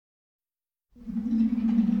This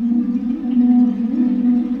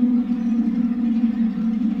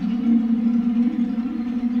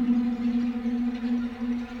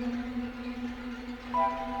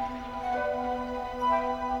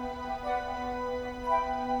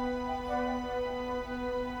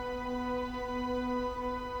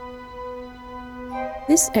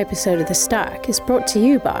episode of The Stack is brought to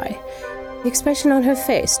you by the expression on her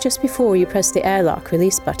face just before you press the airlock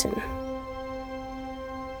release button.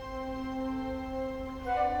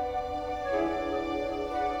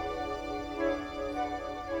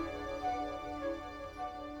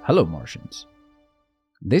 Hello, Martians.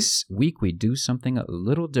 This week we do something a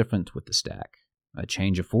little different with The Stack, a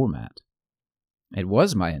change of format. It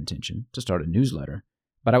was my intention to start a newsletter,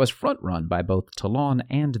 but I was front-run by both Tlon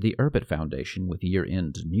and the Urbit Foundation with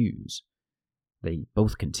year-end news. They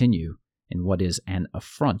both continue in what is an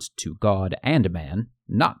affront to God and man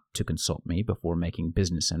not to consult me before making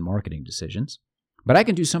business and marketing decisions. But I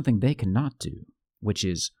can do something they cannot do, which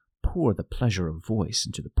is pour the pleasure of voice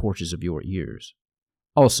into the porches of your ears.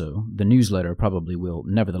 Also, the newsletter probably will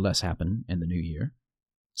nevertheless happen in the new year.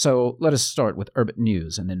 So let us start with Urbit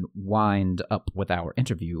News and then wind up with our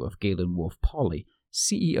interview of Galen Wolfe-Pauly,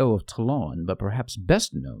 CEO of Tlon, but perhaps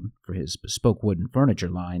best known for his bespoke wooden furniture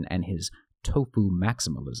line and his Tofu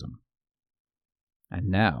Maximalism. And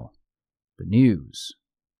now, the news.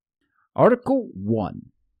 Article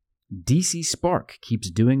 1. DC Spark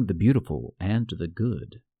keeps doing the beautiful and the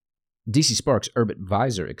good. DC Spark's Urbit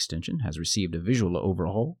Visor extension has received a visual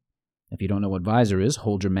overhaul. If you don't know what Visor is,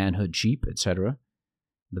 hold your manhood cheap, etc.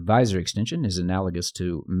 The Visor extension is analogous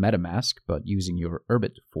to MetaMask, but using your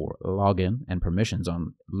Urbit for login and permissions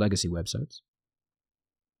on legacy websites.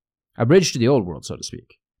 A bridge to the old world, so to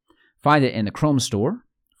speak. Find it in the Chrome store.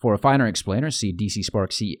 For a finer explainer, see DC Spark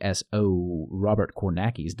CSO Robert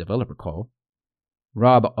Kornacki's developer call.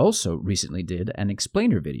 Rob also recently did an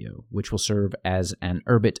explainer video, which will serve as an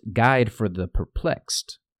Urbit guide for the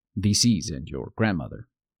perplexed, VCs and your grandmother.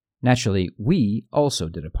 Naturally, we also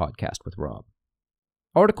did a podcast with Rob.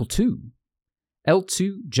 Article 2.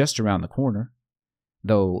 L2 just around the corner.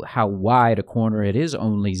 Though how wide a corner it is,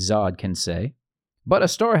 only Zod can say. But a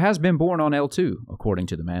star has been born on L2, according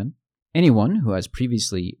to the man. Anyone who has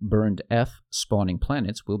previously burned F spawning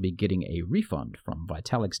planets will be getting a refund from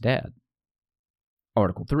Vitalik's dad.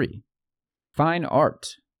 Article 3. Fine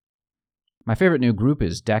art. My favorite new group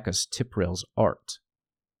is Dacus Tiprail's Art.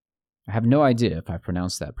 I have no idea if I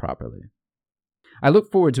pronounced that properly. I look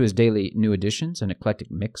forward to his daily new additions, an eclectic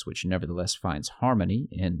mix which nevertheless finds harmony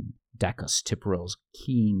in Dacus Tiprail's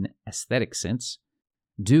keen aesthetic sense.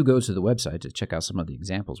 Do go to the website to check out some of the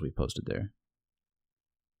examples we posted there.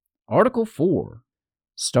 Article 4.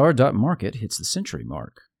 Star.market hits the century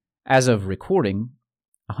mark. As of recording,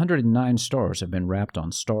 109 stars have been wrapped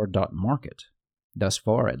on Star.market. Thus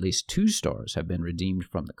far, at least 2 stars have been redeemed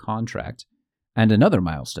from the contract. And another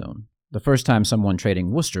milestone. The first time someone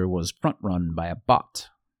trading Worcester was front-run by a bot.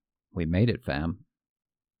 We made it, fam.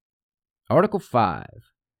 Article 5.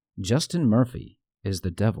 Justin Murphy is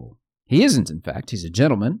the devil. He isn't, in fact. He's a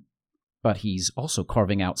gentleman. But he's also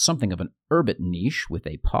carving out something of an Urbit niche with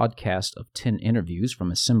a podcast of 10 interviews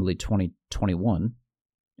from Assembly 2021.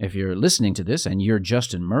 If you're listening to this and you're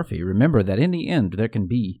Justin Murphy, remember that in the end there can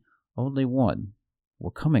be only one.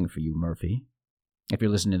 We're coming for you, Murphy. If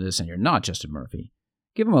you're listening to this and you're not Justin Murphy,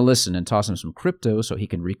 give him a listen and toss him some crypto so he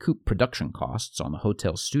can recoup production costs on the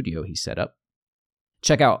hotel studio he set up.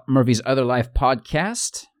 Check out Murphy's Other Life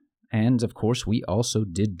podcast. And, of course, we also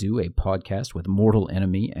did do a podcast with mortal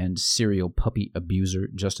enemy and serial puppy abuser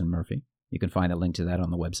Justin Murphy. You can find a link to that on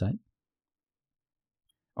the website.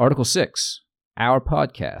 Article 6. Our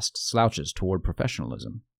podcast slouches toward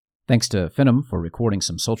professionalism. Thanks to Phenom for recording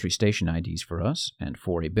some sultry station IDs for us and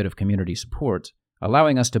for a bit of community support,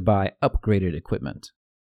 allowing us to buy upgraded equipment.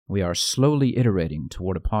 We are slowly iterating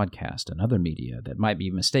toward a podcast and other media that might be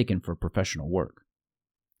mistaken for professional work.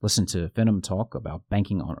 Listen to Phenom talk about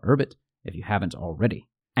banking on Urbit if you haven't already.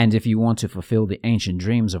 And if you want to fulfill the ancient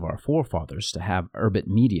dreams of our forefathers to have Urbit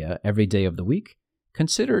media every day of the week,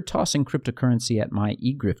 consider tossing cryptocurrency at my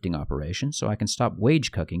e-grifting operation so I can stop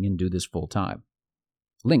wage cucking and do this full time.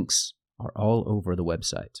 Links are all over the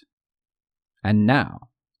website. And now,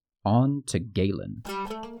 on to Galen.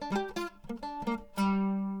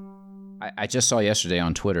 I just saw yesterday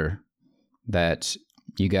on Twitter that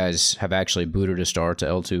you guys have actually booted a star to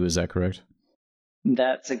L2, is that correct?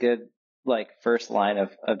 That's a good first line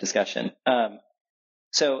of discussion.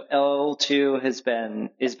 So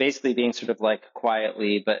L2 is basically being sort of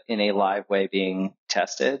quietly, but in a live way being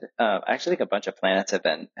tested. I actually think a bunch of planets have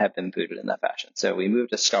been booted in that fashion. So we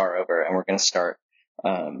moved a star over and we're going to start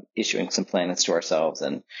issuing some planets to ourselves.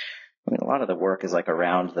 And I mean, a lot of the work is like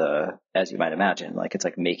around as you might imagine, like it's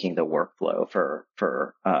like making the workflow for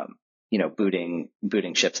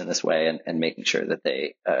booting ships in this way and making sure that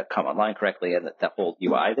they come online correctly and that the whole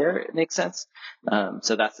UI there, it makes sense.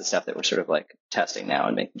 So that's the stuff that we're sort of like testing now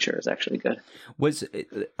and making sure is actually good. Was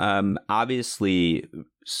obviously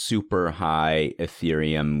super high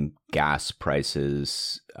Ethereum gas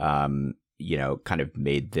prices, kind of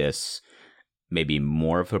made this maybe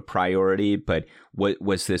more of a priority, but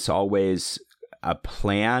was this always a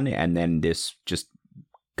plan and then this just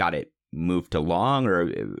got it moved along, or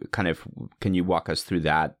kind of, can you walk us through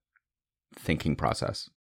that thinking process?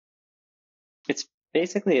 It's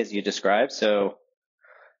basically as you described. So,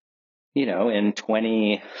 in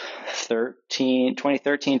 2013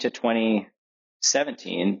 to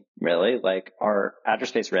 2017, really, like our address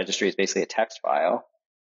space registry is basically a text file.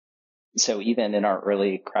 So even in our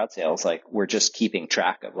early crowd sales, like we're just keeping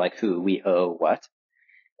track of like who we owe what.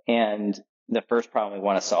 And the first problem we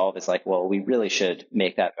want to solve is like, well, we really should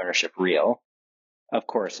make that ownership real. Of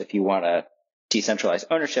course, if you want to decentralize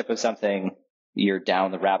ownership of something, you're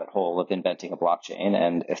down the rabbit hole of inventing a blockchain,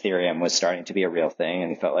 and Ethereum was starting to be a real thing.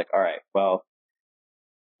 And we felt like, all right, well,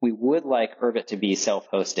 we would like Urbit to be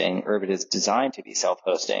self-hosting. Urbit is designed to be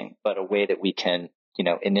self-hosting, but a way that we can,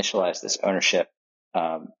 initialize this ownership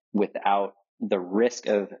without the risk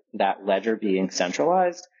of that ledger being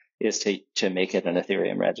centralized is to make it an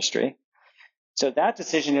Ethereum registry. So that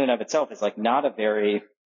decision in and of itself is like not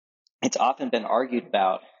it's often been argued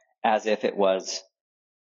about as if it was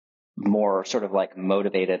more sort of like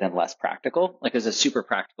motivated and less practical. Like it's a super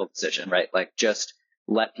practical decision, right? Like just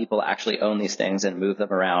let people actually own these things and move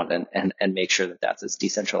them around and make sure that that's as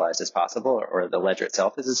decentralized as possible, or the ledger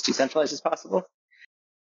itself is as decentralized as possible.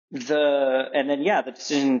 The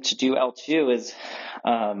decision to do L2 is,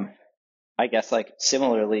 I guess, like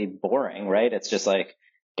similarly boring, right? It's just like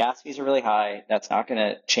gas fees are really high. That's not going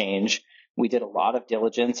to change. We did a lot of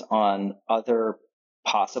diligence on other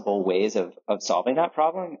possible ways of solving that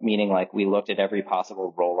problem, meaning like we looked at every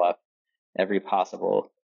possible roll up, every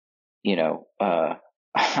possible, I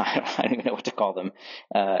don't even know what to call them,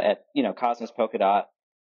 at, Cosmos, Polkadot,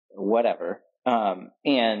 whatever.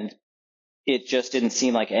 And it just didn't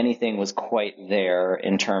seem like anything was quite there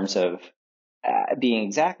in terms of being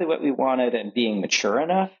exactly what we wanted and being mature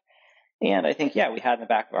enough. And I think, we had in the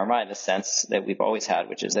back of our mind the sense that we've always had,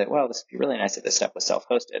 which is that, well, this would be really nice if this stuff was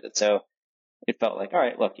self-hosted. And so it felt like, all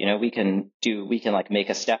right, look, we can like make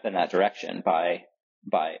a step in that direction by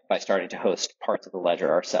starting to host parts of the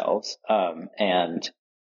ledger ourselves. And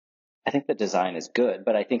I think the design is good,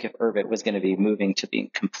 but I think if Urbit was going to be moving to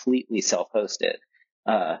being completely self-hosted,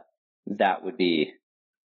 that's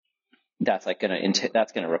going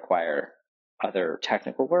to require other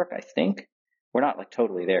technical work. I think we're not like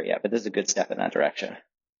totally there yet, but this is a good step in that direction.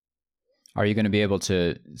 Are you going to be able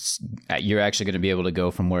to? You're actually going to be able to go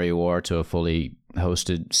from where you are to a fully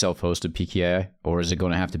hosted, self-hosted PKI, or is it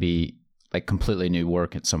going to have to be like completely new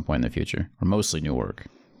work at some point in the future, or mostly new work?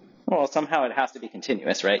 Well, somehow it has to be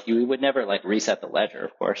continuous, right? You would never like reset the ledger,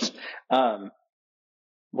 of course.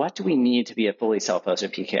 What do we need to be a fully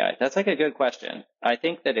self-hosted PKI? That's like a good question. I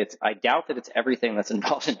think that I doubt that it's everything that's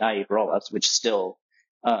involved in naive rollups, which still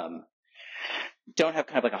don't have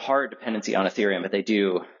kind of like a hard dependency on Ethereum, but they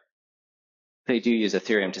do use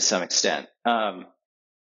Ethereum to some extent. I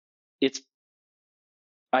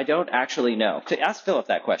don't actually know. Ask Philip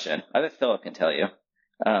that question. I bet Philip can tell you.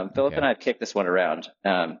 Philip and I have kicked this one around.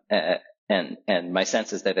 And my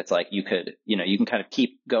sense is that it's like you can kind of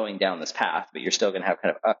keep going down this path, but you're still going to have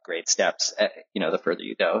kind of upgrade steps, the further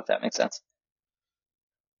you go, if that makes sense.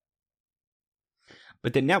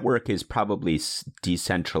 But the network is probably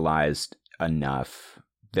decentralized enough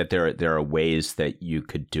that there are ways that you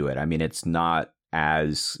could do it. I mean, it's not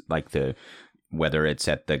as like whether it's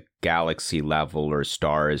at the galaxy level or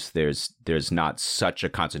stars, there's not such a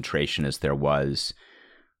concentration as there was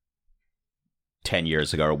 10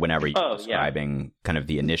 years ago or whenever you're describing kind of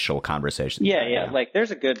the initial conversation. Yeah. Like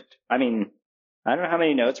there's I don't know how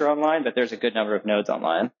many nodes are online, but there's a good number of nodes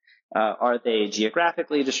online. Are they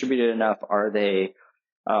geographically distributed enough? Are they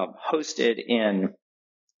hosted in,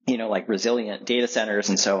 like resilient data centers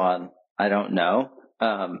and so on? I don't know.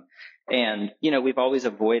 And we've always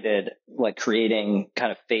avoided like creating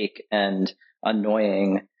kind of fake and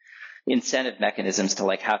annoying incentive mechanisms to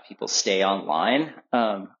like have people stay online,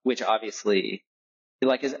 which obviously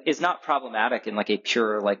like is not problematic in like a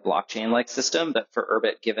pure like blockchain like system, but for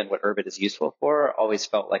Urbit, given what Urbit is useful for, always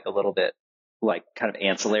felt like a little bit like kind of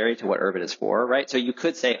ancillary to what Urbit is for, right? So you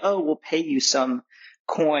could say, oh, we'll pay you some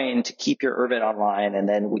coin to keep your Urbit online, and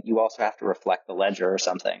then you also have to reflect the ledger or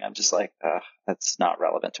something. I'm just like, that's not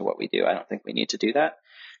relevant to what we do. I don't think we need to do that.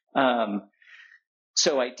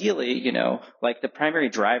 So ideally, like the primary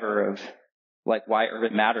driver of like why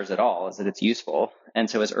Urbit matters at all is that it's useful. And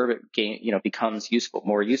so as Urbit becomes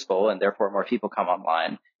more useful, and therefore more people come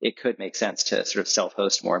online, it could make sense to sort of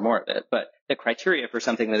self-host more and more of it. But the criteria for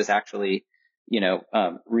something that is actually,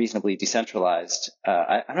 reasonably decentralized,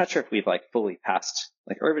 I'm not sure if we've like fully passed,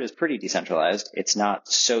 like Urbit is pretty decentralized. It's not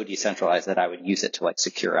so decentralized that I would use it to like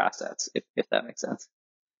secure assets, if that makes sense.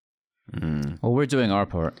 Well, we're doing our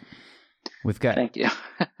part. Thank you.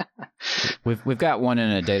 We've got one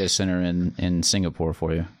in a data center in Singapore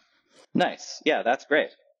for you. Nice. Yeah, that's great.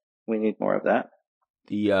 We need more of that.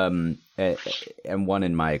 And one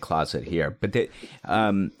in my closet here, but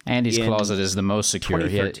Andy's closet is the most secure.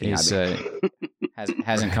 He's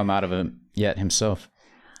hasn't come out of it yet himself.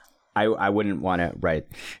 I wouldn't want to, right.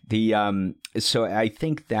 So I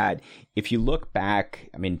think that if you look back,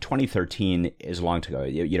 2013 is a long time ago,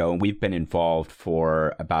 and we've been involved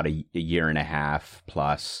for about a year and a half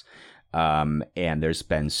plus, and there's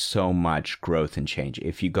been so much growth and change.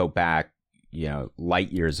 If you go back,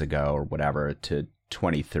 light years ago or whatever to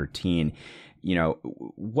 2013,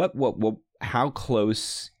 how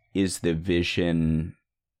close is the vision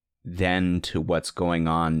then to what's going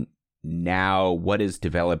on now? What is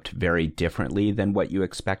developed very differently than what you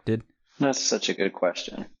expected? That's such a good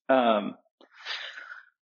question. The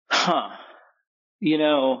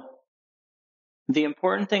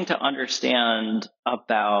important thing to understand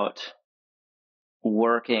about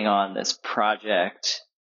working on this project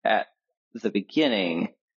at the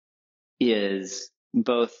beginning is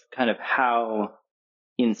both kind of how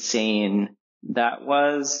insane that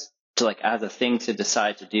was to like as a thing to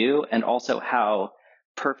decide to do, and also how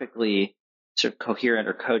perfectly sort of coherent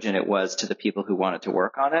or cogent it was to the people who wanted to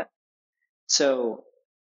work on it. So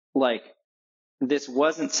like this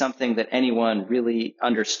wasn't something that anyone really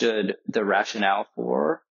understood the rationale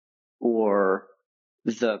for or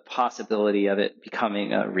the possibility of it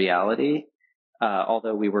becoming a reality.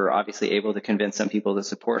 Although we were obviously able to convince some people to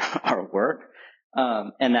support our work.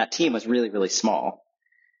 And that team was really, really small.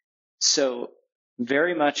 So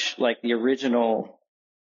very much like the original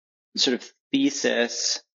sort of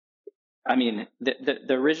thesis, the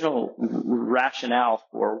original rationale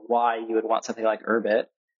for why you would want something like Urbit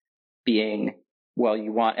being, well,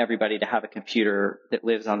 you want everybody to have a computer that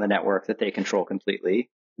lives on the network that they control completely.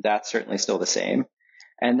 That's certainly still the same.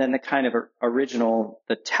 And then the kind of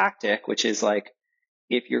the tactic, which is like,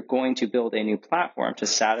 if you're going to build a new platform to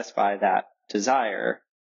satisfy that desire,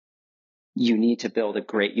 you need to build a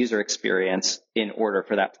great user experience in order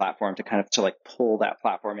for that platform to to pull that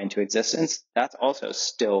platform into existence. That's also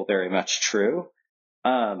still very much true.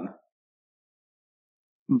 But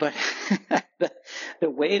the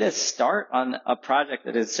way to start on a project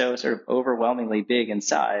that is so sort of overwhelmingly big in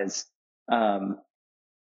size,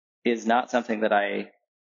 is not something that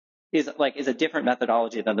is a different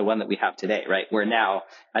methodology than the one that we have today, right? Where now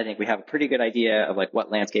I think we have a pretty good idea of like what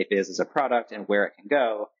Landscape is as a product and where it can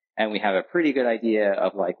go. And we have a pretty good idea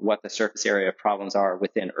of like what the surface area of problems are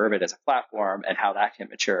within Urbit as a platform and how that can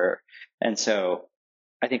mature. And so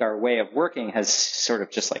I think our way of working has sort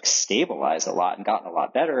of just like stabilized a lot and gotten a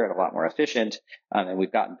lot better and a lot more efficient. And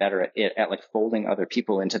we've gotten better at it, at like folding other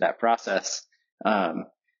people into that process.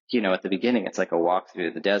 At the beginning, it's like a walk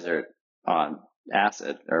through the desert on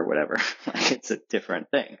acid or whatever. Like it's a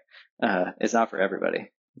different thing. It's not for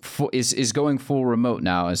everybody. Is going full remote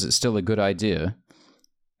now, is it still a good idea?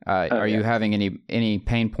 Are you having any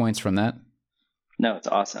pain points from that? No, it's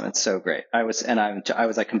awesome. It's so great. I'll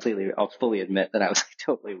fully admit that I was like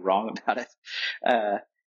totally wrong about it.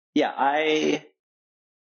 I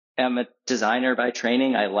am a designer by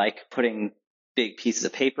training. I like putting big pieces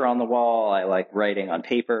of paper on the wall. I like writing on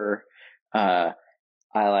paper. I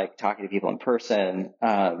like talking to people in person.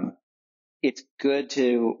 It's good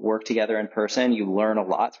to work together in person. You learn a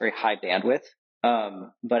lot. It's very high bandwidth.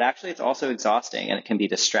 But actually it's also exhausting and it can be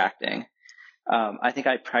distracting. I think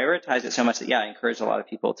I prioritized it so much that, I encouraged a lot of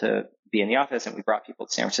people to be in the office, and we brought people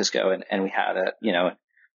to San Francisco, and we had I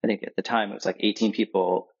think at the time it was like 18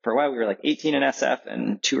 people. For a while we were like 18 in SF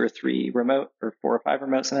and 2 or 3 remote, or 4 or 5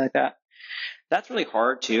 remote, something like that. That's really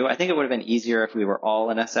hard too. I think it would have been easier if we were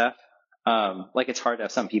all in SF. It's hard to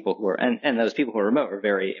have some people who are, and those people who are remote are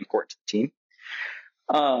very important to the team.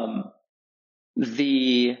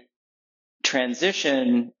 The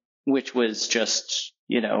transition, which was just,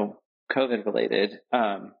 COVID related,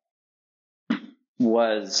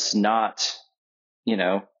 was not,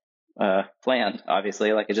 planned,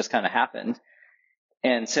 obviously. Like it just kind of happened.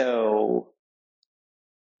 And so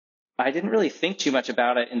I didn't really think too much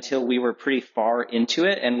about it until we were pretty far into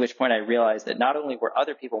it, at which point I realized that not only were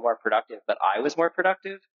other people more productive, but I was more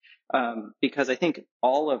productive. Because I think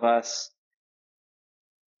all of us,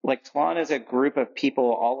 like Tlon is a group of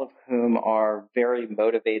people, all of whom are very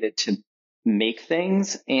motivated to make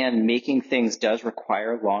things, and making things does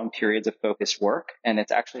require long periods of focused work. And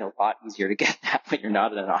it's actually a lot easier to get that when you're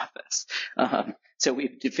not in an office. So we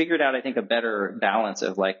figured out, I think, a better balance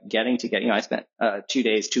of like getting together. I spent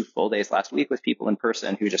 2 full days last week with people in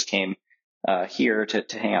person who just came here to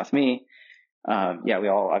hang out with me. We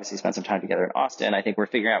all obviously spent some time together in Austin. I think we're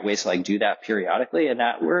figuring out ways to like do that periodically, and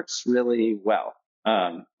that works really well.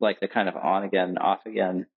 Like the kind of on again, off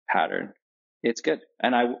again pattern. It's good.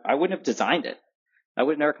 And I wouldn't have designed it. I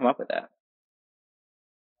would never come up with that.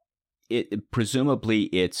 Presumably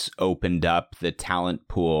it's opened up the talent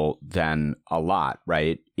pool then a lot,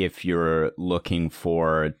 right? If you're looking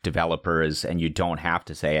for developers and you don't have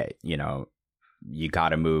to say, you got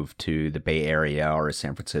to move to the Bay Area or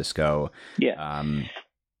San Francisco. Yeah.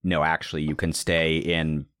 No, actually you can stay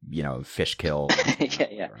in, Fishkill.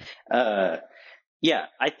 Yeah.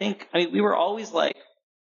 We were always like,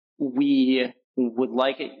 we would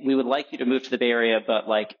like you to move to the Bay Area, but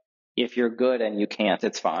like, if you're good and you can't,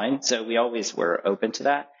 it's fine. So we always were open to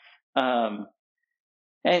that. And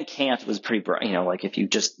can't was pretty broad, like if you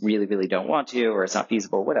just really, really don't want to, or it's not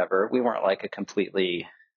feasible, whatever. We weren't like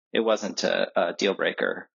it wasn't a deal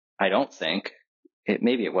breaker. I don't think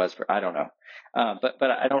maybe it was I don't know. But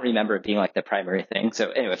I don't remember it being like the primary thing. So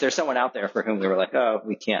anyway, if there's someone out there for whom we were like, oh,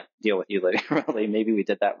 we can't deal with you living remotely, maybe we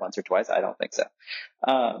did that once or twice. I don't think so.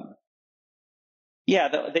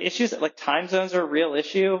 The issues like time zones are a real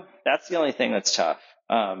issue. That's the only thing that's tough.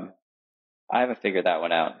 I haven't figured that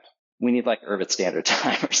one out. We need like Urbit standard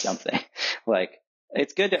time or something. Like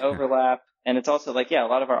it's good to overlap. And it's also like, a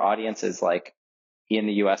lot of our audience is like in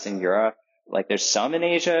the US and Europe. Like there's some in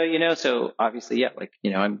Asia, so obviously,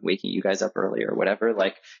 I'm waking you guys up early or whatever.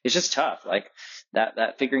 Like it's just tough. Like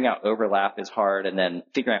that figuring out overlap is hard. And then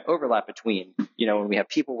figuring out overlap between, when we have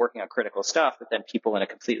people working on critical stuff, but then people in a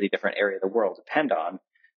completely different area of the world depend on,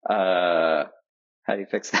 how do you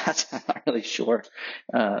fix that? I'm not really sure.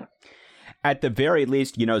 At the very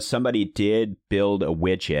least, somebody did build a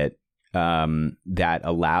widget, that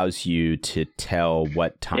allows you to tell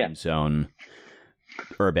what time zone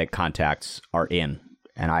Urbit contacts are in,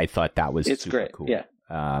 and I thought that was super great. cool.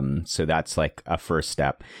 So that's like a first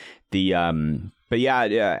step. I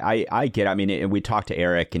get. I mean, we talked to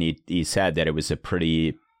Eric, and he said that it was a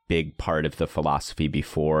pretty big part of the philosophy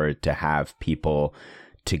before to have people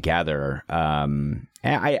together. And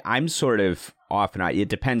I'm sort of often. It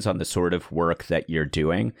depends on the sort of work that you're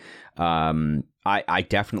doing. I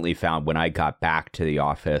definitely found when I got back to the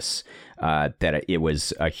office that it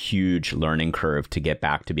was a huge learning curve to get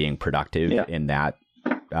back to being productive in that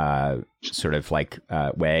sort of like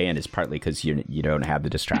way. And it's partly because you don't have the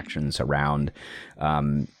distractions around,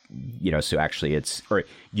 so actually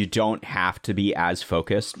you don't have to be as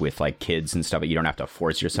focused with like kids and stuff, but you don't have to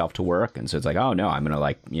force yourself to work. And so it's like, oh no, I'm going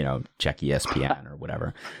to check ESPN or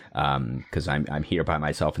whatever. Cause I'm here by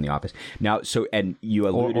myself in the office now. So, and you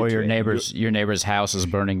alluded or your to your neighbor's house is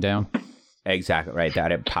burning down. Exactly right.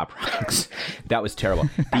 That at Pop Rocks, that was terrible.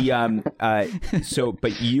 But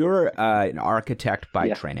you're an architect by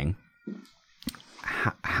training.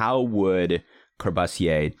 How would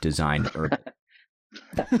Corbusier design Urbit?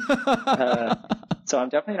 So I'm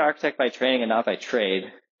definitely an architect by training and not by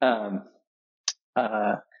trade. I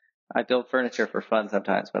build furniture for fun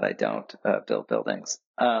sometimes, but I don't build buildings.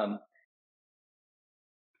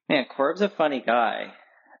 Corb's a funny guy.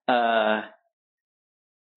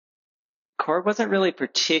 Corb wasn't really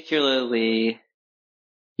particularly,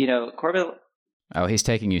 Corb. Oh, he's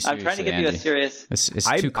taking you seriously. I'm trying to give Andy. you a serious. It's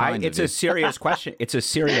too kind. It's a serious question. It's a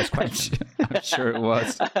serious question. I'm sure it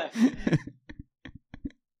was.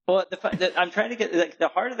 Well, I'm trying to get like the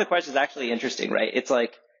heart of the question is actually interesting, right? It's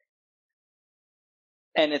like,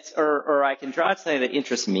 and it's or I can draw something that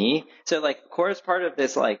interests me. So like, Corb's part of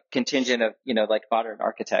this like contingent of like modern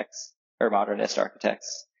architects or modernist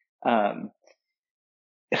architects,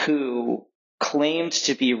 who claimed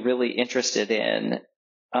to be really interested in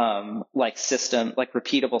like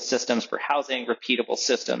repeatable systems for housing, repeatable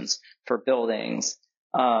systems for buildings,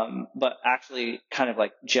 but actually kind of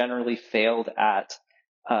like generally failed at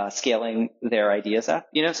scaling their ideas up,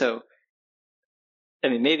 so I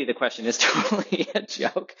mean, maybe the question is totally a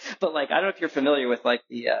joke, but like, I don't know if you're familiar with like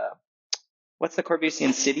the, what's the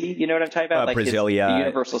Corbusian city? You know what I'm talking about? Like Brasilia. The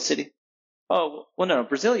universal city. Oh, well, no,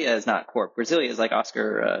 Brasilia is not Corb. Brasilia is like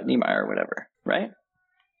Oscar Niemeyer or whatever, right?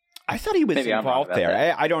 I thought he was involved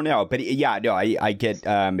there. I don't know, but I get.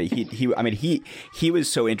 He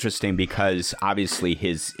was so interesting because obviously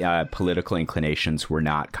his political inclinations were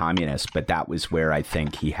not communist, but that was where I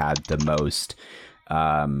think he had the most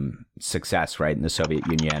success, right, in the Soviet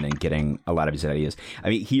Union and getting a lot of his ideas. I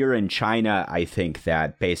mean, here in China, I think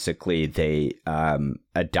that basically they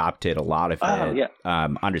adopted a lot of it. Yeah.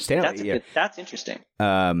 Understandably, that's interesting.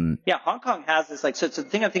 Hong Kong has this so the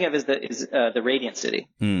thing I'm thinking of is the Radiant City,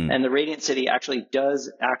 and the Radiant City does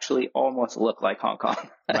almost look like Hong Kong,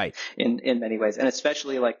 right? in many ways, and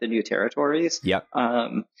especially like the new territories. Yep.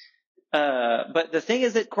 But the thing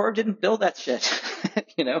is that Corb didn't build that shit,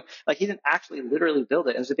 like he didn't actually literally build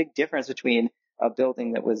it. There's a big difference between a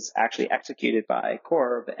building that was actually executed by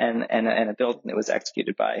Corb and a building that was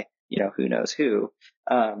executed by, who knows who.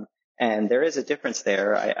 And there is a difference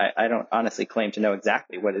there. I don't honestly claim to know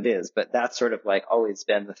exactly what it is, but that's sort of like always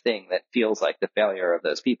been the thing that feels like the failure of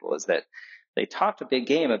those people, is that they talked a big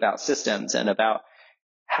game about systems and about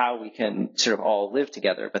how we can sort of all live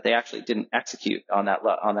together, but they actually didn't execute on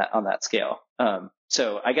that scale.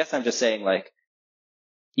 So I guess I'm just saying, like,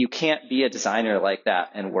 you can't be a designer like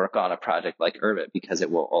that and work on a project like Urbit, because it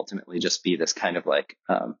will ultimately just be this kind of like,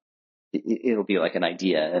 it'll be like an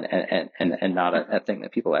idea and not a thing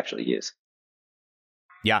that people actually use.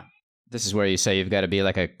 Yeah. This is where you say you've got to be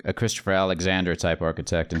like a Christopher Alexander type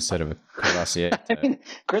architect instead of a Courvoisier type. I mean,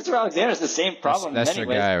 Christopher Alexander is the same problem. That's your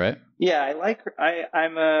guy, right? Yeah,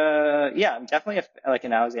 I'm definitely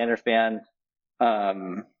an Alexander fan.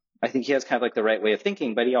 I think he has kind of like the right way of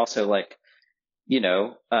thinking, but he also like,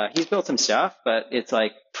 he's built some stuff, but it's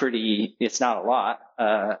like it's not a lot.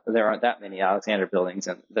 There aren't that many Alexander buildings,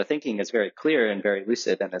 and the thinking is very clear and very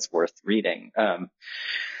lucid, and it's worth reading.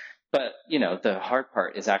 But, the hard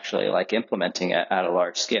part is actually like implementing it at a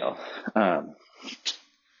large scale.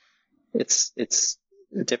 It's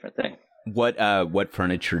a different thing. What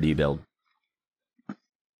furniture do you build?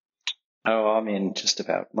 Oh, I mean, just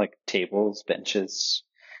about like tables, benches,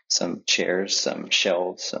 some chairs, some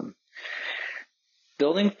shelves, some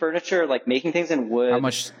building furniture, like making things in wood. How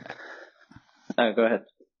much? Oh, go ahead.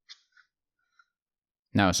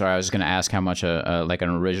 No, sorry. I was going to ask how much like an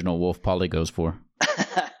original Wolfe-Pauly goes for.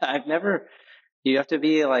 You have to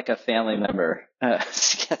be like a family member.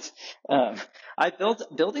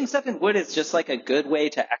 Building stuff in wood is just like a good way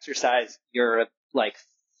to exercise your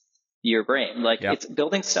brain. Like, yep.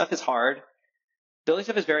 Building stuff is hard. Building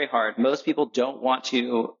stuff is very hard. Most people don't want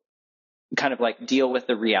to kind of like deal with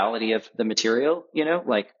the reality of the material,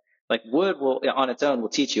 like wood on its own will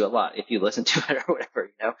teach you a lot if you listen to it or whatever,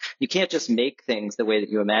 You can't just make things the way that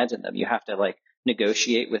you imagine them. You have to like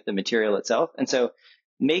negotiate with the material itself. And so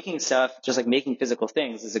making stuff, just like making physical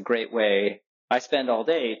things, is a great way. I spend all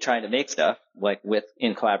day trying to make stuff like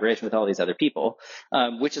in collaboration with all these other people,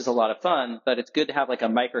 which is a lot of fun, but it's good to have like a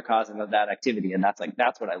microcosm of that activity. And that's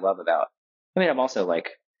what I love about, I'm also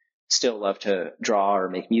like still love to draw or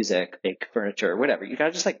make music, make furniture, whatever. You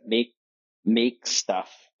gotta just like make stuff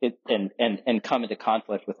and come into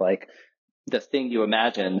conflict with like the thing you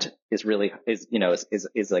imagined is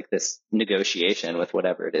like this negotiation with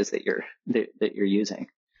whatever it is that you're using.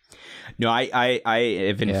 No, I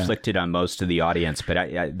have inflicted on most of the audience, but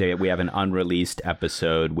we have an unreleased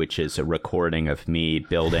episode, which is a recording of me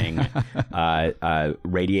building a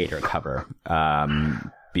radiator cover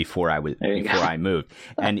before I moved,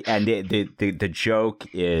 and the joke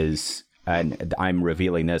is. And I'm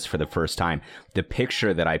revealing this for the first time. The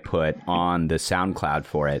picture that I put on the SoundCloud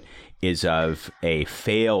for it is of a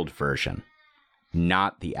failed version,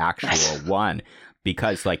 not the actual one.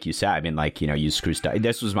 Because, like you said, you screw stuff.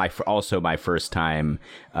 This was also my first time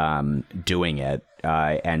doing it,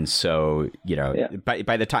 and so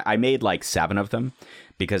by the time I made like 7 of them,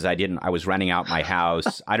 because I was renting out my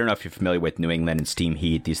house. I don't know if you're familiar with New England and steam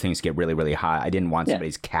heat. These things get really, really hot. I didn't want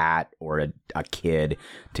somebody's cat or a kid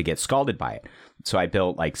to get scalded by it. So I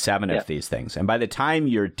built like 7 of these things. And by the time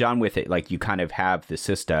you're done with it, like you kind of have the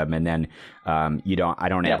system, and then I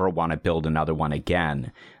don't ever want to build another one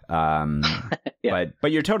again.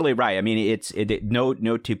 But you're totally right. I mean,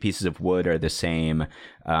 no 2 pieces of wood are the same.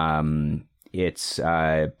 I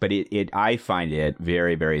find it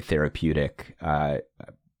very, very therapeutic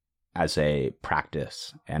as a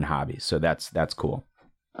practice and hobby. So that's cool.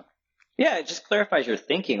 Yeah, it just clarifies your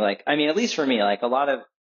thinking. Like, I mean, at least for me, like a lot of,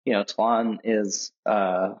 Tlon is,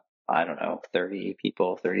 30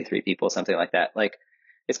 people, 33 people, something like that. Like,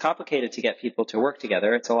 it's complicated to get people to work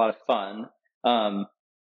together. It's a lot of fun. But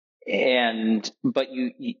in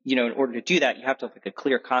order to do that, you have to have like a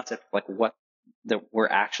clear concept of like what that we're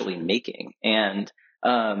actually making.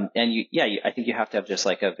 I think you have to have just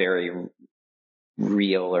like a very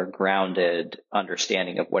real or grounded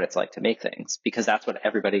understanding of what it's like to make things, because that's what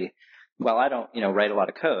everybody, well, I don't, write a lot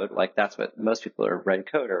of code. Like that's what most people are writing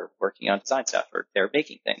code or working on design stuff, or they're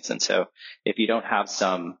making things. And so if you don't have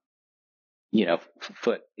some,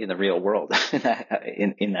 foot in the real world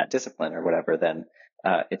in that discipline or whatever, then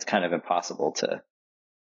it's kind of impossible to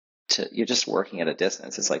you're just working at a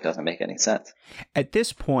distance. It's like, doesn't make any sense. At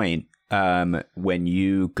this point, when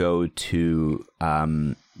you go to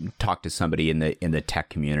talk to somebody in the tech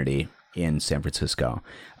community in San Francisco,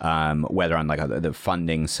 whether on like the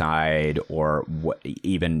funding side or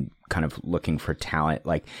even kind of looking for talent,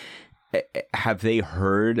 like, have they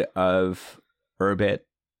heard of Urbit,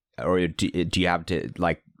 or do you have to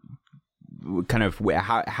like kind of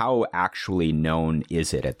how actually known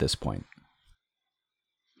is it at this point?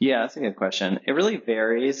 Yeah, that's a good question. It really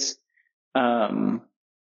varies. Urbit's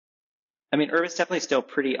definitely still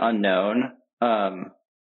pretty unknown. I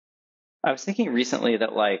was thinking recently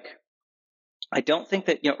that like, I don't think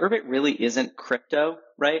that, Urbit really isn't crypto,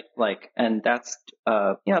 right? Like, and that's,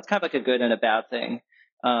 it's kind of like a good and a bad thing.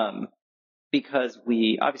 Because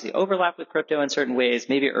we obviously overlap with crypto in certain ways.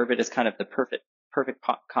 Maybe Urbit is kind of the perfect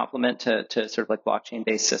complement to sort of like blockchain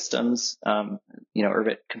based systems.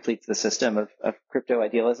 Urbit completes the system of crypto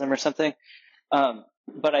idealism or something.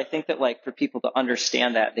 But I think that like for people to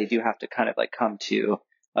understand that, they do have to kind of like come to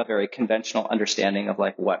a very conventional understanding of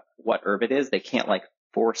like what Urbit is. They can't like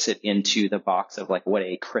force it into the box of like what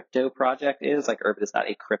a crypto project is. Like Urbit is not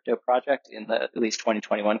a crypto project in the at least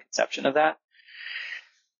 2021 conception of that.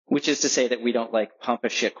 Which is to say that we don't like pump a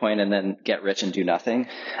shitcoin and then get rich and do nothing.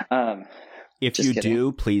 If you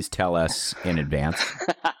do, please tell us in advance.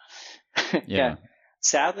 Yeah.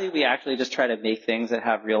 Sadly, we actually just try to make things that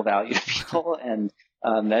have real value to people and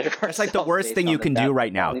measure. It's like the worst thing you can do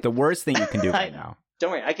right now. The worst thing you can do right now.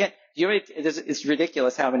 Don't worry. I can't. It's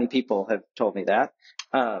ridiculous how many people have told me that,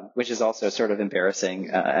 which is also sort of embarrassing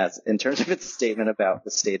as in terms of its statement about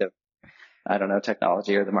the state of, I don't know,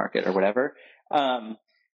 technology or the market or whatever.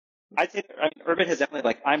 I'd say Urbit has definitely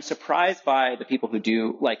like, I'm surprised by the people who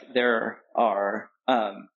do like, there are,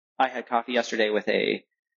 I had coffee yesterday with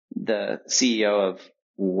the CEO of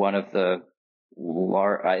one of the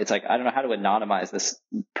it's like, I don't know how to anonymize this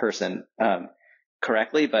person,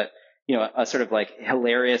 correctly, but a sort of like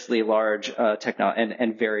hilariously large,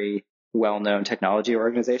 and very well-known technology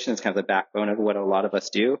organization. It's kind of the backbone of what a lot of us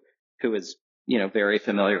do, who is, very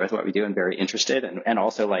familiar with what we do and very interested and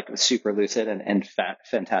also like super lucid and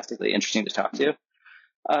fantastically interesting to talk to.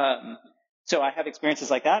 So I have experiences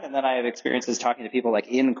like that. And then I have experiences talking to people like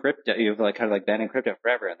in crypto. You've like kind of like been in crypto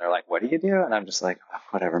forever. And they're like, what do you do? And I'm just like, oh,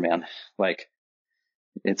 whatever, man. Like,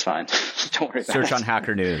 it's fine. Don't worry about it. Search on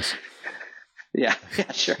Hacker News. Yeah,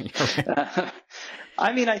 sure.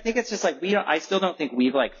 I think it's just like, I still don't think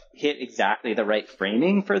we've like hit exactly the right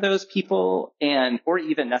framing for those people or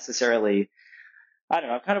even necessarily, I don't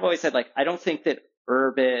know. I've kind of always said like, I don't think that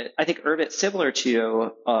I think Urbit similar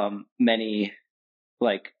to, many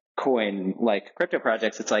like coin, like crypto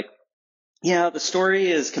projects. It's like, yeah, the story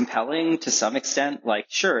is compelling to some extent. Like,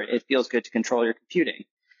 sure, it feels good to control your computing,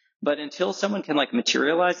 but until someone can like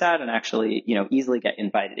materialize that and actually, easily get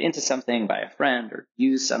invited into something by a friend or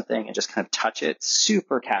use something and just kind of touch it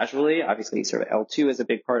super casually, obviously sort of L2 is a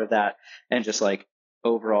big part of that. And just like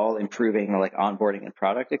overall improving like onboarding and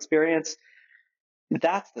product experience.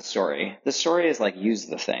 That's the story. The story is like, use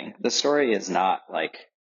the thing. The story is not like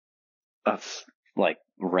a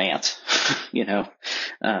rant,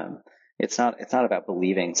 it's not about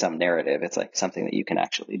believing some narrative. It's like something that you can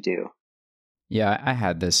actually do. Yeah, I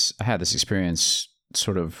had this experience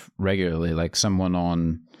sort of regularly. Like someone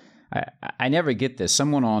on, I never get this.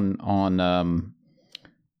 Someone on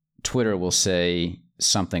Twitter will say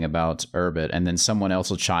something about Urbit, and then someone else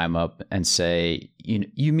will chime up and say,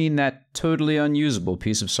 you mean that totally unusable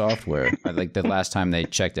piece of software? I think the last time they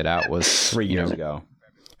checked it out was 3 years ago,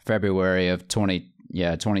 February of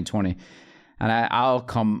 2020. And I'll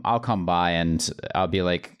come by and I'll be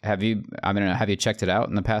like, have you checked it out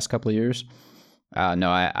in the past couple of years?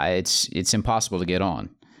 No, it's impossible to get on,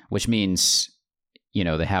 which means,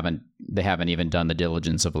 they haven't even done the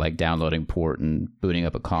diligence of like downloading port and booting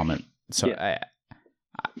up a comment. So yeah.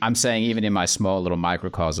 I'm saying even in my small little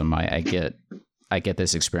microcosm, I get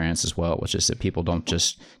this experience as well, which is that people don't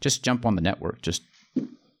just jump on the network, just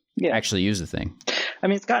actually use the thing.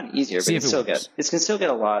 It's gotten easier, but it can still get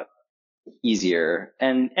a lot easier.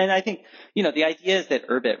 And I think, the idea is that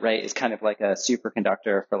Urbit, right, is kind of like a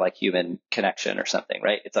superconductor for like human connection or something,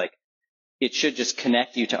 right? It's like, it should just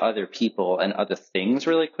connect you to other people and other things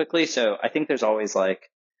really quickly. So I think there's always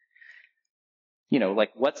like,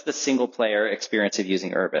 like what's the single player experience of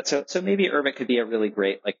using Urbit? So maybe Urbit could be a really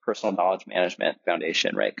great like personal knowledge management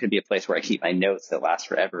foundation, right? It could be a place where I keep my notes that last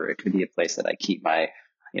forever. It could be a place that I keep my,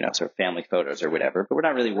 sort of family photos or whatever, but we're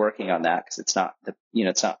not really working on that because it's not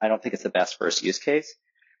I don't think it's the best first use case.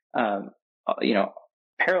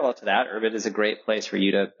 Parallel to that, Urbit is a great place for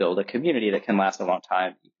you to build a community that can last a long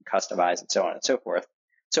time, you can customize and so on and so forth.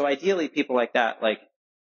 So ideally people like that, like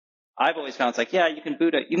I've always found it's like, yeah, you can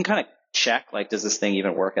boot it. You can kind of check, like, does this thing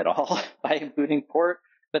even work at all by booting port?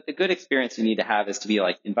 But the good experience you need to have is to be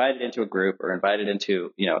like invited into a group or invited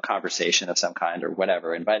into, a conversation of some kind or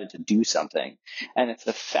whatever, invited to do something. And it's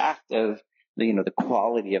the fact of the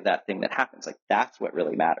quality of that thing that happens. Like that's what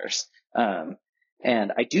really matters.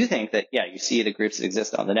 And I do think that, yeah, you see the groups that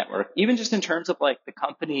exist on the network, even just in terms of like the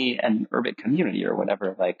company and Urbit community or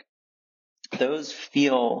whatever, like those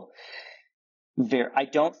feel I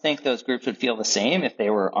don't think those groups would feel the same if they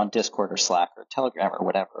were on Discord or Slack or Telegram or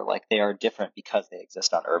whatever. Like they are different because they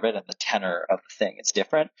exist on Urbit and the tenor of the thing is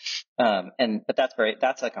different. But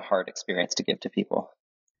that's like a hard experience to give to people.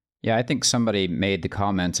 Yeah, I think somebody made the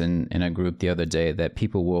comment in a group the other day that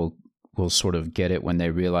people will sort of get it when they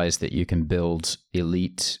realize that you can build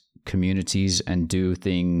elite communities and do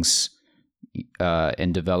things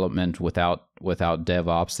in development without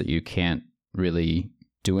DevOps that you can't really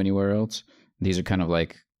do anywhere else. These are kind of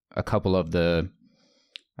like a couple of the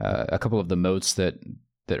moats that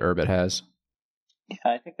Urbit has. Yeah,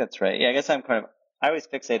 I think that's right. Yeah, I guess I always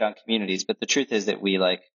fixate on communities, but the truth is that we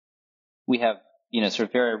have, sort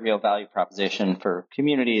of very real value proposition for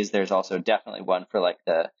communities. There's also definitely one for like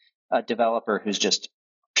the developer who's just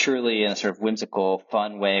purely in a sort of whimsical,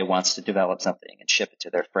 fun way wants to develop something and ship it to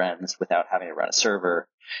their friends without having to run a server.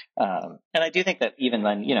 And I do think that even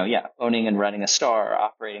then, owning and running a star,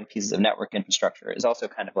 operating pieces of network infrastructure is also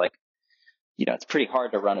kind of like, it's pretty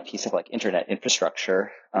hard to run a piece of like internet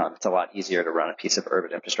infrastructure. It's a lot easier to run a piece of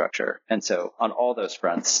Urbit infrastructure. And so on all those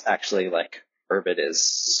fronts, actually like Urbit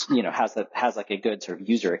is, has like a good sort of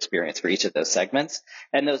user experience for each of those segments.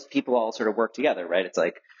 And those people all sort of work together, right? It's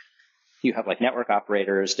like, you have like network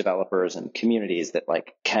operators, developers, and communities that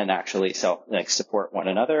like can actually support one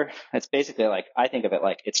another. It's basically like, I think of it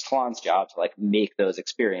like it's Tlon's job to like make those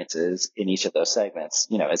experiences in each of those segments,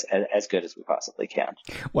 as good as we possibly can.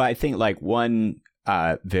 Well, I think like one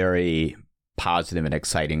very positive and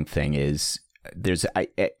exciting thing is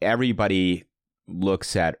everybody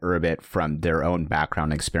looks at Urbit from their own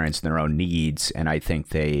background experience and their own needs. And I think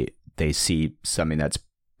they see something that's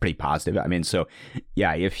pretty positive. I mean, so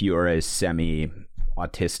yeah, if you're a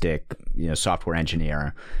semi-autistic, software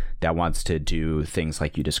engineer that wants to do things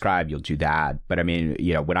like you described, you'll do that. But I mean,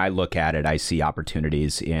 when I look at it, I see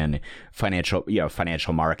opportunities in financial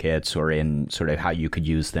markets or in sort of how you could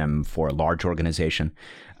use them for a large organization.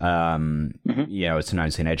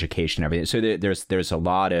 Sometimes in education, everything. So there's a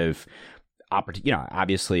lot of opportunity.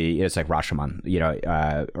 Obviously it's like Rashomon,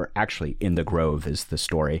 or actually In the Grove is the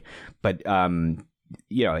story, but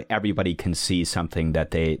everybody can see something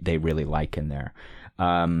that they really like in there.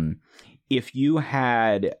 If you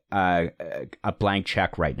had a blank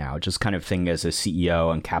check right now, just kind of thing as a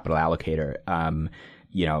CEO and capital allocator,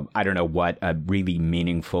 I don't know what a really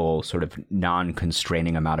meaningful sort of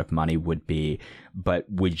non-constraining amount of money would be, but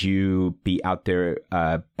would you be out there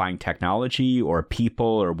buying technology or people,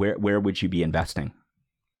 or where would you be investing?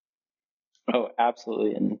 Oh,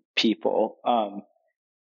 absolutely in people.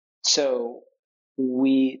 So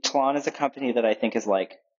Tlon is a company that I think is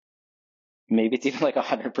like, maybe it's even like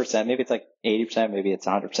 100%, maybe it's like 80%, maybe it's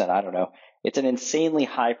 100%, I don't know. It's an insanely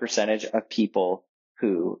high percentage of people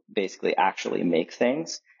who basically actually make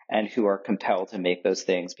things and who are compelled to make those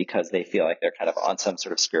things because they feel like they're kind of on some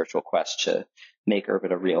sort of spiritual quest to make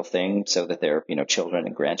Urbit a real thing so that their, children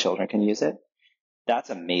and grandchildren can use it. That's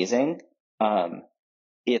amazing.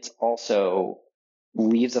 It's also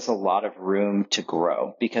leaves us a lot of room to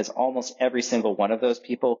grow because almost every single one of those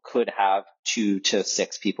people could have 2 to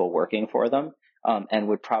 6 people working for them, and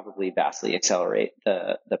would probably vastly accelerate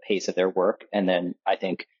the pace of their work. And then I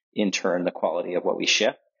think in turn, the quality of what we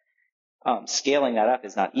ship. Scaling that up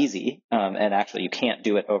is not easy. And actually you can't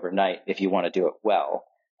do it overnight if you want to do it well.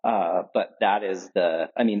 But that is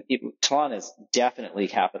Tlon is definitely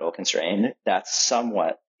capital constrained. That's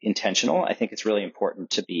somewhat intentional. I think it's really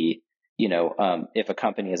important to be, if a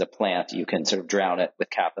company is a plant, you can sort of drown it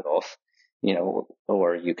with capital,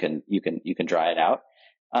 or you can dry it out.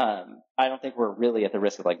 I don't think we're really at the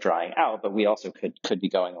risk of like drying out, but we also could be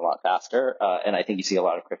going a lot faster. And I think you see a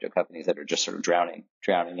lot of crypto companies that are just sort of drowning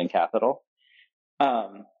in capital.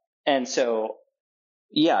 And so,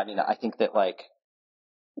 yeah, I think that like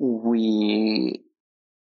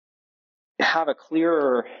have a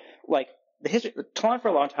clearer, like the history, Tlon for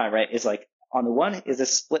a long time, right, is like, on the one is a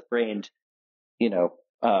split-brained,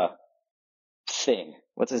 thing.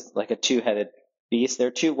 What's this, like a two-headed beast? There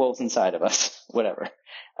are two wolves inside of us, whatever.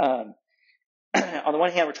 On the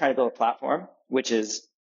one hand, we're trying to build a platform, which is,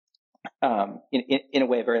 in a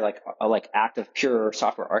way, very like act of pure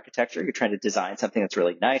software architecture. You're trying to design something that's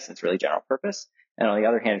really nice, that's really general purpose. And on the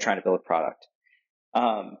other hand, you're trying to build a product.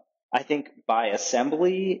 I think by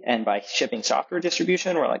assembly and by shipping software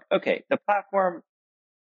distribution, we're like, okay, the platform,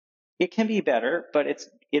 it can be better, but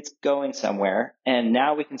it's going somewhere. And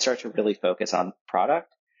now we can start to really focus on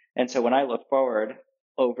product. And so when I look forward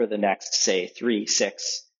over the next, say, 3,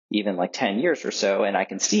 6, even like 10 years or so, and I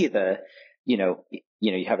can see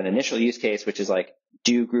you have an initial use case, which is like,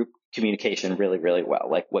 do group communication really, really well.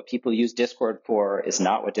 Like what people use Discord for is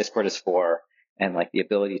not what Discord is for. And like the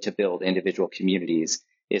ability to build individual communities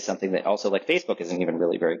is something that also like Facebook isn't even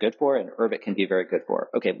really very good for, and Urbit can be very good for.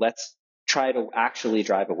 Okay, let's try to actually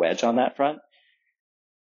drive a wedge on that front.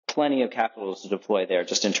 Plenty of capital to deploy there,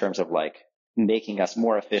 just in terms of like making us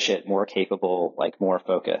more efficient, more capable, like more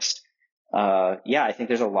focused. I think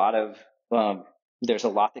there's a lot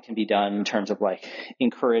that can be done in terms of like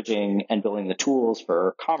encouraging and building the tools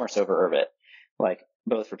for commerce over Urbit, like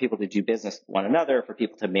both for people to do business with one another, for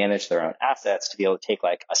people to manage their own assets, to be able to take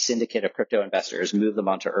like a syndicate of crypto investors, move them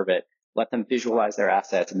onto Urbit, let them visualize their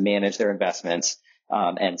assets, manage their investments,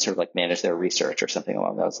 and sort of like manage their research or something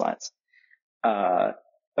along those lines.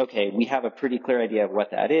 Okay, we have a pretty clear idea of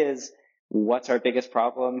what that is. What's our biggest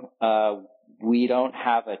problem? We don't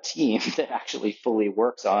have a team that actually fully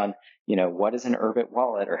works on, what is an Urbit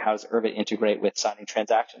wallet, or how does Urbit integrate with signing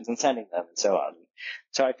transactions and sending them, and so on.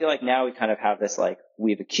 So I feel like now we kind of have this, like,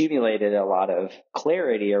 we've accumulated a lot of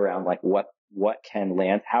clarity around like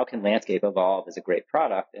how can landscape evolve as a great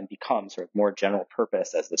product and become sort of more general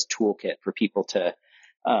purpose as this toolkit for people to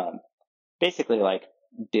basically like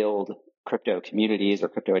build crypto communities or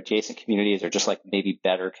crypto adjacent communities, or just like maybe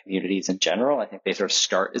better communities in general. I think they sort of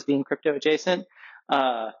start as being crypto adjacent.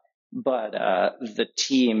 But the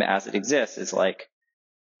team as it exists is like,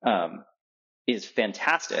 is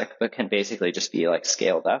fantastic, but can basically just be like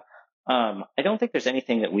scaled up. I don't think there's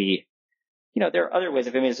anything that there are other ways.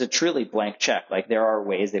 It's a truly blank check. Like there are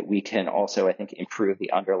ways that we can also, I think, improve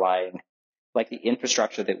the underlying, like the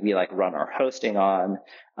infrastructure that we like run our hosting on,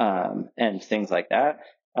 and things like that.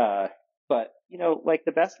 But like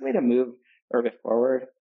the best way to move Urbit forward,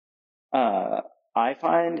 I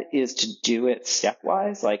find, is to do it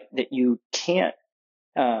stepwise, like that you can't,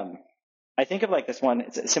 I think of like this one,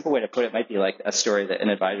 it's a simple way to put it might be like a story that an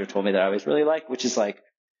advisor told me that I always really like, which is like,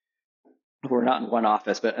 we're not in one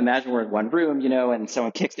office, but imagine we're in one room, and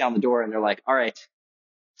someone kicks down the door and they're like, all right,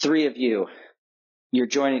 3 of you, you're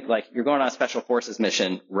joining, like you're going on a special forces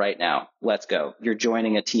mission right now. Let's go. You're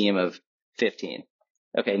joining a team of 15.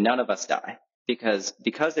 Okay. None of us die because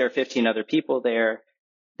there are 15 other people there.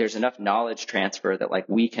 There's enough knowledge transfer that like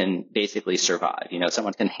we can basically survive.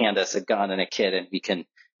 Someone can hand us a gun and a kit and we can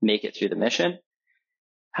make it through the mission.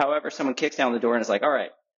 However, someone kicks down the door and is like, all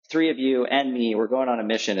right, 3 of you and me, we're going on a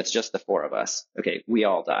mission. It's just the 4 of us. Okay. We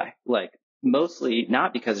all die. Like mostly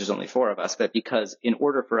not because there's only 4 of us, but because in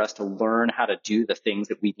order for us to learn how to do the things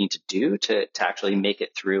that we need to do to actually make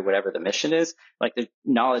it through whatever the mission is, like the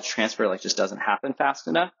knowledge transfer like just doesn't happen fast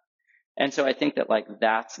enough. And so I think that like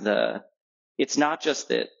it's not just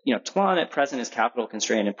that, Tlon at present is capital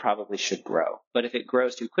constrained and probably should grow. But if it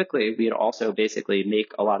grows too quickly, we'd also basically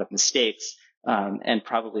make a lot of mistakes, and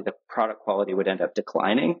probably the product quality would end up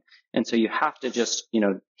declining. And so you have to just,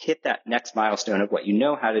 hit that next milestone of what you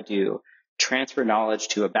know how to do, transfer knowledge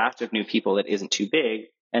to a batch of new people that isn't too big,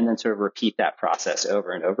 and then sort of repeat that process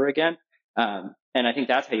over and over again. And I think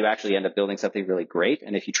that's how you actually end up building something really great.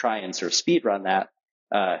 And if you try and sort of speed run that,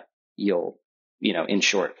 you'll, in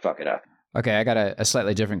short, fuck it up. Okay, I got a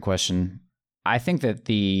slightly different question. I think that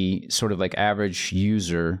the sort of like average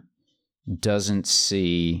user doesn't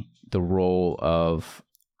see the role of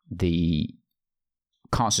the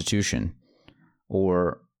Constitution,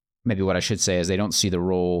 or maybe what I should say is they don't see the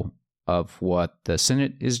role of what the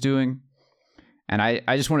Senate is doing. And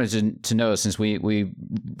I just wanted to know, since we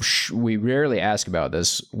rarely ask about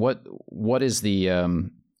this, what is the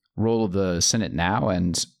role of the Senate now,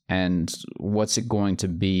 and what's it going to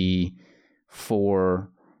be for,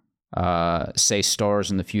 say,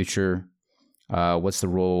 stars in the future? What's the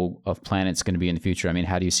role of planets going to be in the future? I mean,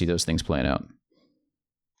 how do you see those things playing out?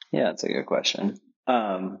 Yeah, that's a good question.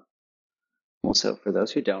 So for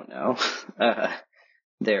those who don't know,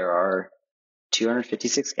 there are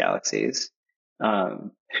 256 galaxies,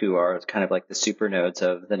 who are kind of like the supernodes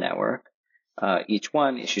of the network. Each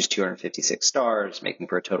one issues 256 stars, making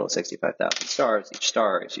for a total of 65,000 stars. Each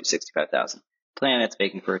star issues 65,000 planets,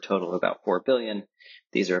 making for a total of about 4 billion.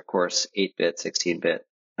 These are, of course, 8-bit, 16-bit,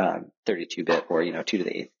 32-bit, or 2 to the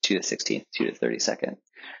 8th, 2 to the 16th, 2 to the 32nd.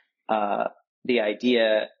 The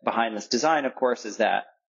idea behind this design, of course, is that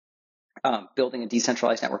building a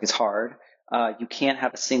decentralized network is hard. You can't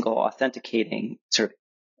have a single authenticating sort of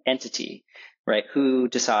entity, right? Who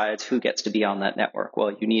decides who gets to be on that network?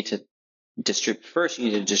 Well, you need to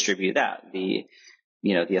distribute that, the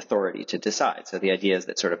authority to decide. So the idea is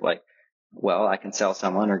that sort of like, well, I can sell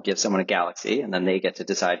someone or give someone a galaxy, and then they get to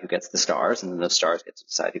decide who gets the stars, and then those stars get to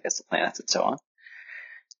decide who gets the planets, and so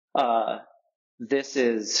on. This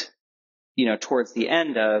is, towards the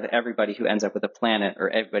end of everybody who ends up with a planet or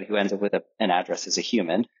everybody who ends up with an address is a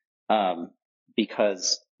human,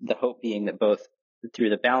 because the hope being that both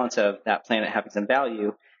through the balance of that planet having some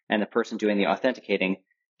value and the person doing the authenticating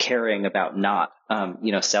caring about not,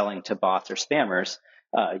 selling to bots or spammers,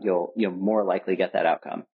 you'll more likely get that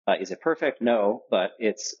outcome. Is it perfect? No, but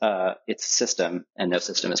it's a system, and no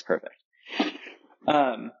system is perfect.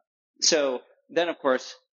 So then, of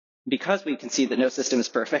course, because we can see that no system is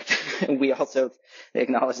perfect, we also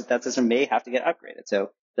acknowledge that system may have to get upgraded.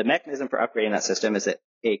 So the mechanism for upgrading that system is that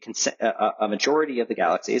a majority of the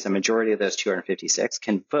galaxies, a majority of those 256,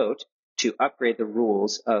 can vote to upgrade the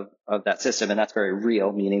rules of that system. And that's very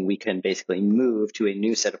real, meaning we can basically move to a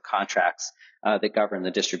new set of contracts that govern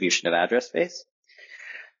the distribution of address space.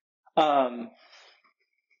 The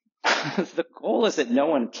goal is that no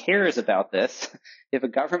one cares about this. If a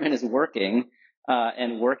government is working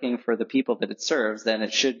and working for the people that it serves, then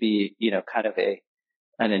it should be, kind of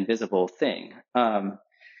an invisible thing.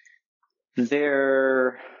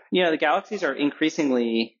 The galaxies are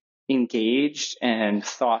increasingly engaged and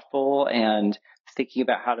thoughtful and thinking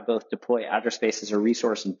about how to both deploy address space as a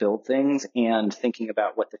resource and build things, and thinking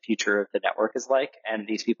about what the future of the network is like. And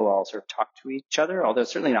these people all sort of talk to each other, although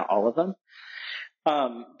certainly not all of them.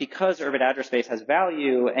 Because Urbit address space has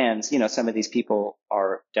value, and some of these people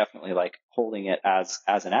are definitely like holding it as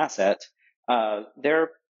an asset.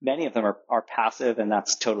 Many of them are passive, and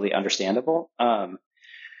that's totally understandable.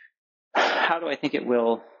 How do I think it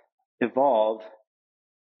will evolve?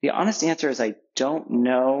 The honest answer is I don't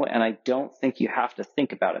know, and I don't think you have to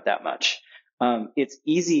think about it that much. It's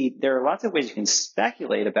easy. There are lots of ways you can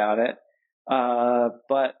speculate about it,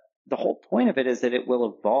 but the whole point of it is that it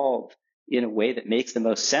will evolve in a way that makes the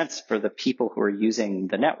most sense for the people who are using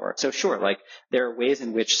the network. So sure, like there are ways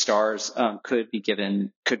in which stars could be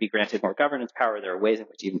granted more governance power. There are ways in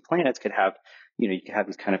which even planets could have, you could have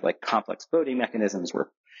these kind of like complex voting mechanisms where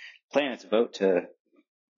planets vote to,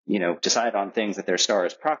 decide on things that their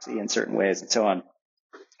stars proxy in certain ways and so on.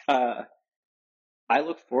 I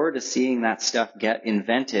look forward to seeing that stuff get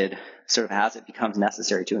invented sort of as it becomes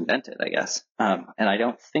necessary to invent it, I guess. And I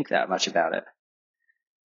don't think that much about it.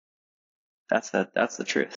 That's the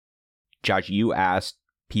truth. Josh, you asked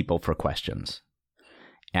people for questions,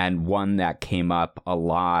 and one that came up a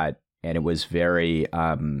lot, and it was very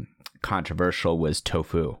controversial, was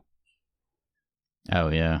tofu. Oh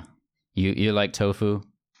yeah, you like tofu?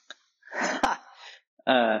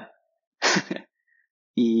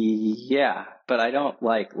 Yeah, but I don't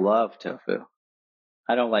love tofu.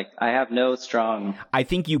 I have no strong. I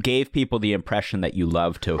think you gave people the impression that you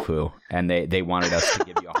love tofu, and they wanted us to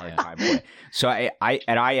give you a hard time for it. So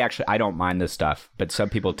I don't mind this stuff, but some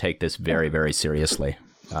people take this very, very seriously.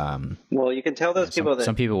 Well, you can tell those people that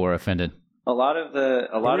some people were offended. A lot of the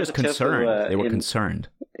concerned. Tofu, they were concerned.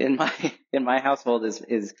 In my household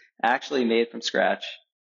is actually made from scratch,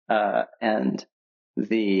 and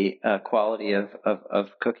the quality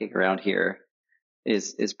of cooking around here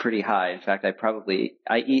is pretty high. In fact, I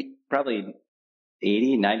eat probably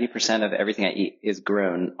 80-90% of everything I eat is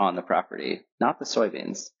grown on the property, not the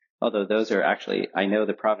soybeans. Although those are actually, I know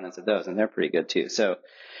the provenance of those, and they're pretty good too. So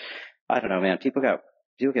I don't know, man. People get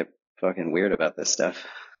fucking weird about this stuff.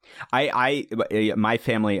 My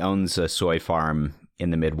family owns a soy farm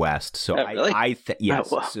in the Midwest, so really? Yes.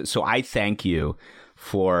 Oh, wow. So I thank you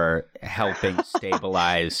for helping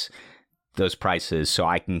stabilize those prices, so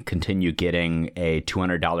I can continue getting a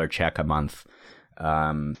 $200 check a month.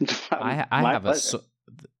 I have pleasure.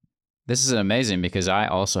 This is amazing because I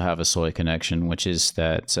also have a soy connection, which is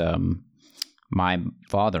that my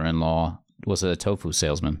father-in-law was a tofu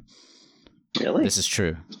salesman. Really? This is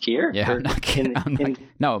true. Here? Yeah, I'm not kidding.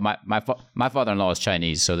 No, my father-in-law is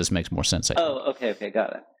Chinese, so this makes more sense. Okay,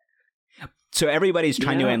 got it. So everybody's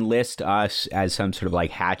trying to enlist us as some sort of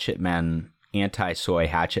like hatchet men, anti-soy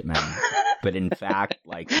hatchet men. but in fact,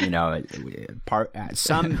 like, you know,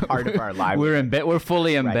 some part of our life we're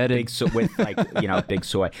fully embedded, right, with like, you know, big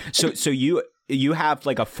soy. So you have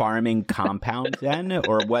like a farming compound then,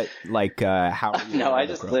 or what? Like, how? Are you no, I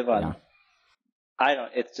just live on. Yeah. I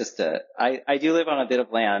don't. It's just I do live on a bit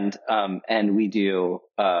of land, and we do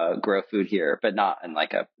grow food here, but not in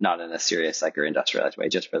a serious or industrialized way,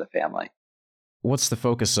 just for the family. What's the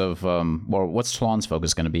focus of, or what's Tlon's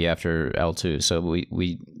focus going to be after L2? So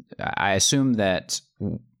I assume that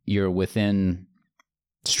you're within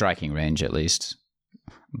striking range at least,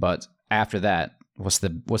 but after that, what's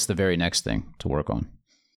the very next thing to work on?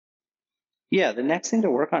 Yeah, the next thing to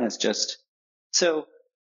work on is so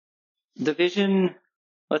the vision.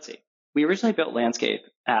 Let's see. We originally built Landscape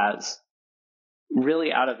as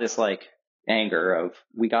really out of this like anger of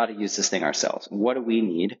we got to use this thing ourselves. What do we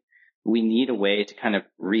need? We need a way to kind of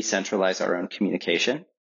re-centralize our own communication.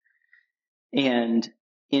 And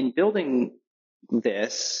in building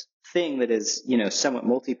this thing that is, you know, somewhat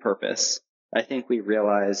multi-purpose, I think we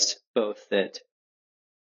realized both that,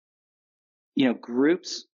 you know,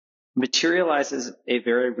 groups materializes a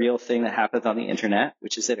very real thing that happens on the internet,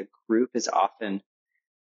 which is that a group is often,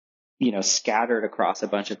 you know, scattered across a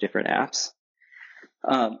bunch of different apps.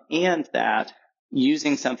 And that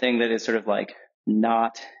using something that is sort of like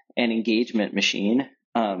not an engagement machine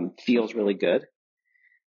feels really good.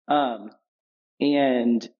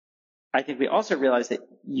 And I think we also realized that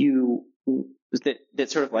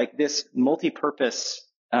that sort of like this multi-purpose,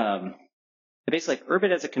 basically like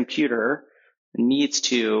Urbit as a computer needs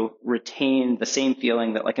to retain the same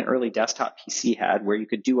feeling that like an early desktop PC had, where you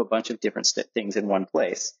could do a bunch of different things in one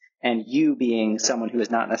place. And you being someone who is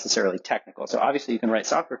not necessarily technical. So obviously you can write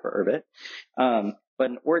software for Urbit, but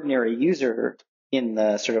an ordinary user in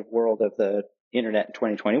the sort of world of the internet in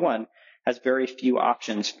 2021 has very few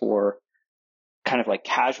options for kind of like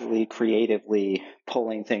casually, creatively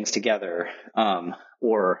pulling things together,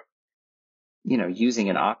 or, you know, using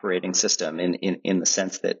an operating system in the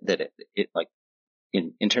sense that it like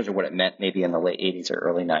in terms of what it meant maybe in the late 80s or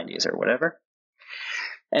early 90s or whatever.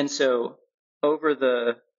 And so over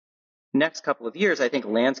the next couple of years, I think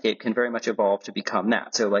Landscape can very much evolve to become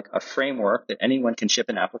that. So like a framework that anyone can ship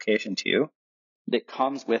an application to that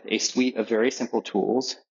comes with a suite of very simple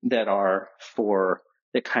tools that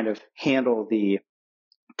kind of handle the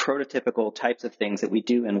prototypical types of things that we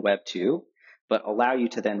do in Web 2, but allow you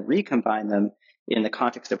to then recombine them in the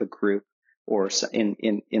context of a group or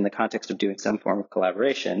in the context of doing some form of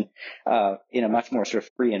collaboration in a much more sort of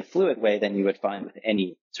free and fluid way than you would find with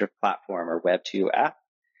any sort of platform or Web 2 app.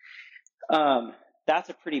 That's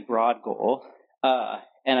a pretty broad goal.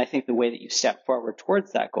 And I think the way that you step forward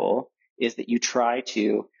towards that goal is that you try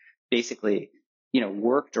to basically, you know,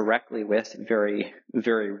 work directly with very,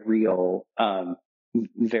 very real,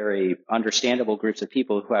 very understandable groups of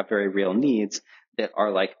people who have very real needs that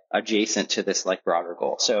are like adjacent to this like broader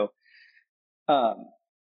goal. So,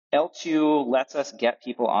 L2 lets us get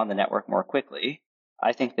people on the network more quickly.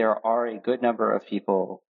 I think there are a good number of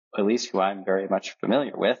people, at least who I'm very much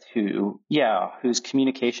familiar with, whose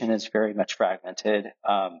communication is very much fragmented,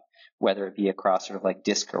 whether it be across sort of like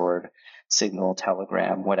Discord, Signal,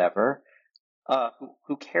 Telegram, whatever,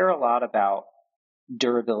 who care a lot about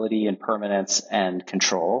durability and permanence and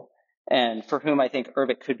control, and for whom I think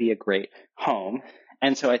Urbit could be a great home.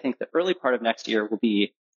 And so I think the early part of next year will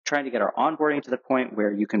be trying to get our onboarding to the point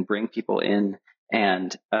where you can bring people in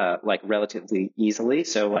and like relatively easily.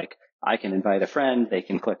 So like I can invite a friend, they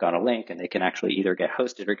can click on a link, and they can actually either get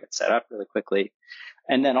hosted or get set up really quickly.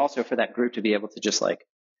 And then also for that group to be able to just like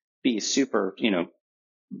be super, you know,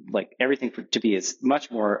 like everything to be as much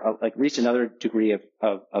more like reach another degree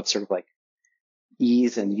of sort of like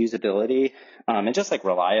ease and usability, and just like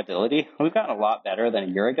reliability. We've gotten a lot better than a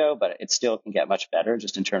year ago, but it still can get much better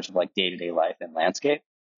just in terms of like day-to-day life and Landscape.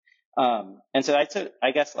 And so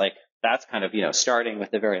I guess like that's kind of, you know, starting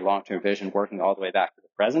with the very long-term vision, working all the way back to the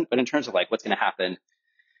present. But in terms of like what's going to happen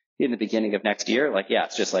in the beginning of next year, like, yeah,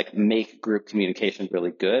 it's just like make group communication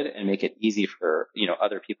really good and make it easy for, you know,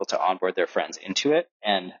 other people to onboard their friends into it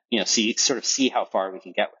and, you know, see how far we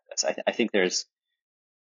can get with this. I think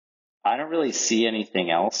I don't really see anything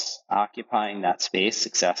else occupying that space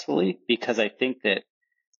successfully, because I think that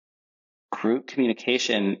group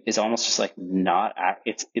communication is almost just like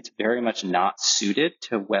it's very much not suited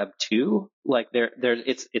to Web 2. Like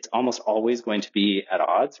it's almost always going to be at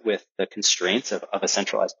odds with the constraints of a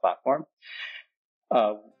centralized platform.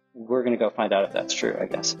 We're going to go find out if that's true, I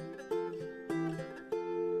guess.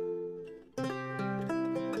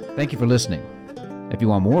 Thank you for listening. If you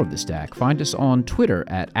want more of the stack, find us on Twitter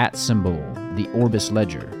at @the Orbis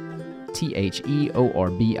Ledger.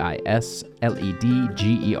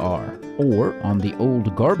 TheOrbisledger, or on the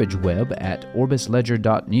old garbage web at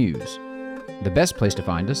orbisledger.news. The best place to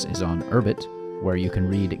find us is on Urbit, where you can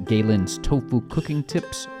read Galen's tofu cooking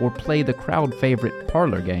tips or play the crowd favorite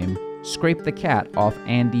parlor game, Scrape the Cat off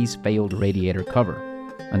Andy's failed radiator cover.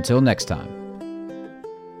 Until next time.